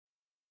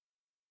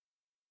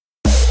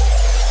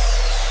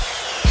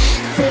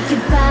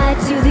goodbye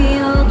to the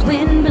old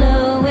wind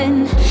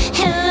blowing.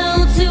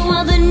 Hello to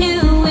all the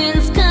new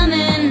winds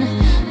coming.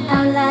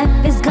 Our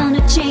life is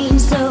gonna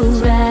change, so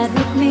ride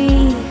with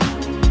me.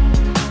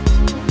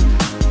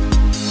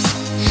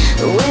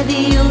 Where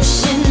the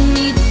ocean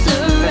meets the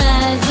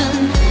horizon,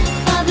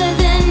 farther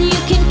than you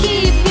can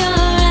keep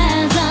your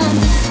eyes on.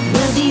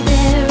 We'll be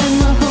there and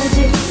we'll hold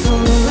it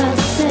for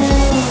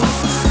ourselves.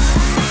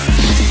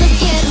 So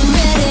get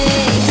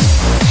ready,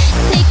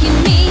 taking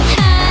me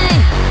high,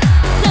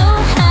 so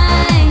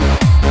high,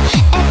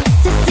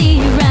 ecstasy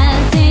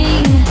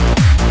rising.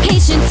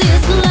 Patience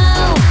is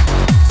low,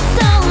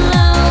 so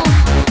low,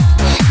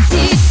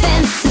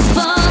 defense is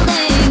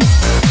falling.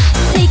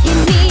 Taking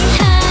me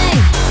high,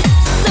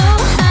 so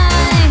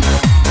high,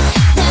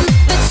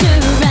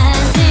 temperature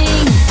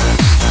rising,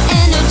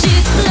 energy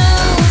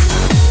flows,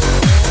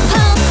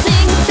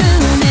 pulsing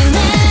through me,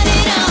 let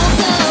it all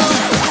go.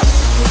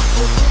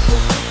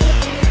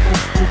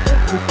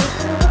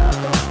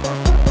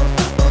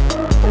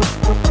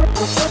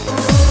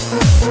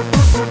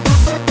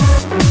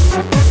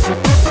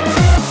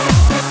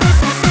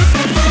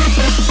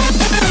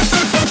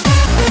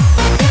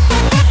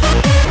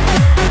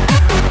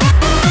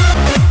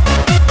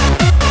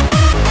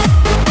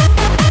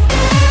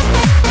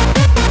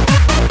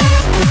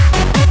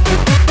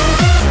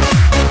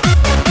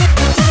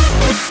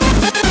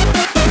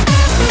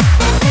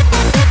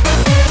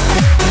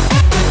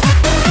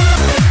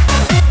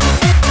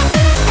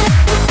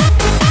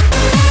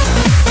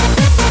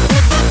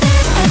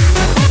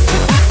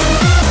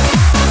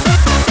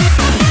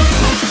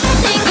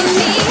 Taking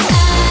me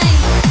high,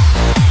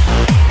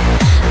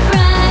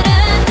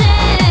 brighter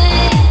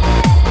day.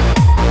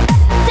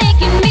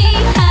 Taking me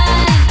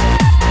high,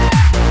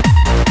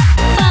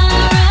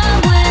 far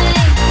away.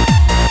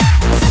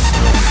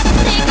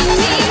 Taking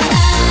me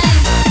high,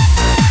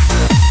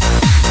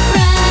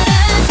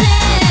 brighter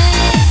day.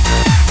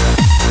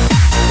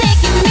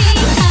 Taking me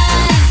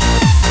high,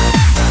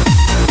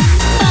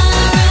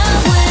 far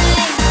away.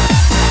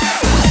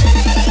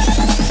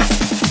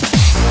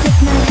 Take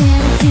my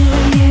hand to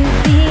a new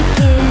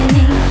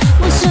beginning.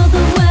 We'll show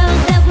the world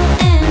that we'll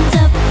end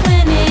up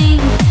winning.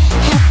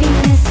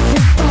 Happiness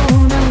is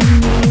born on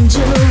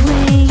angel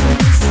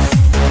wings.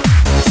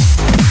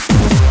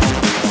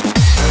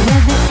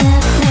 Whether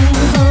airplane,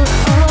 boat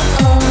or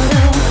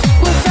auto,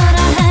 we'll start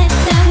our heights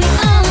that we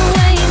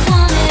always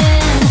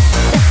wanted.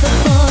 Step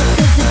aboard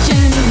 'cause the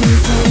journey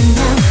is in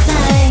our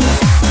sights.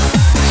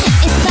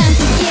 It's time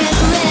to get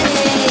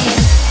ready.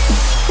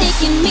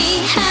 Taking me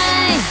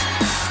high,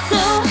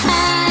 so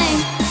high,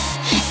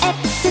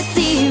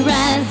 ecstasy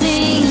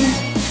rising.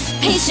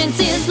 Patience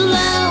is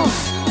low,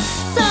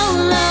 so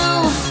low,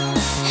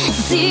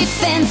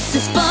 defense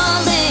is falling.